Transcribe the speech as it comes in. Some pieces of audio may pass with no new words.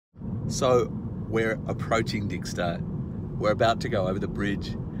So we're approaching Dixter. We're about to go over the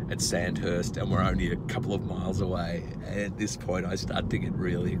bridge at Sandhurst and we're only a couple of miles away. And at this point I start to get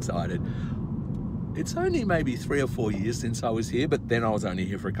really excited. It's only maybe 3 or 4 years since I was here, but then I was only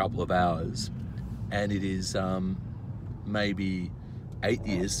here for a couple of hours. And it is maybe 8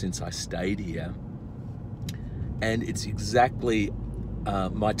 years since I stayed here. And it's exactly,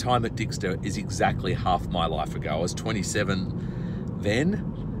 my time at Dixter is exactly half my life ago. I was 27 then,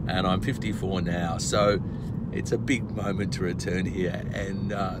 and I'm 54 now. So it's a big moment to return here,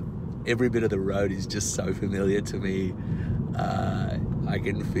 and every bit of the road is just so familiar to me. I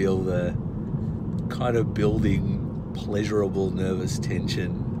can feel the kind of building pleasurable nervous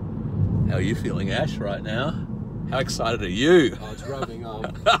tension. How are you feeling, Ash, right now? How excited are you? Oh, it's rubbing off.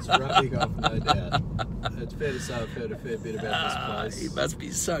 It's rubbing off, no doubt. It's fair to say I've heard a fair bit about this place. He must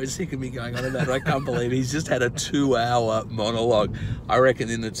be so sick of me going on about it. I can't believe he's just had a 2-hour monologue. I reckon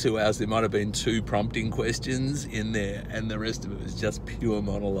in the 2 hours there might have been 2 prompting questions in there, and the rest of it was just pure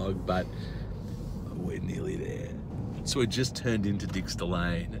monologue, but we're nearly there. So we just turned into Dixter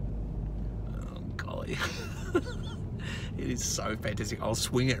Lane. Oh, golly. It is so fantastic. I'll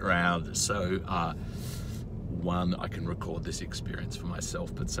swing it round. So, one, I can record this experience for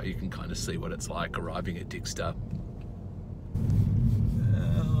myself, but so you can kind of see what it's like arriving at Dixter.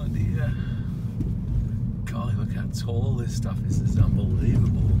 Oh dear. Golly, look how tall this stuff is. This is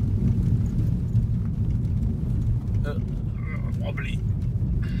unbelievable. Wobbly.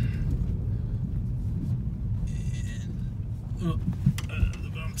 And,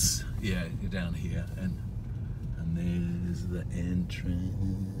 the bumps. Yeah, you're down here, and there's the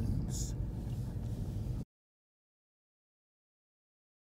entrance.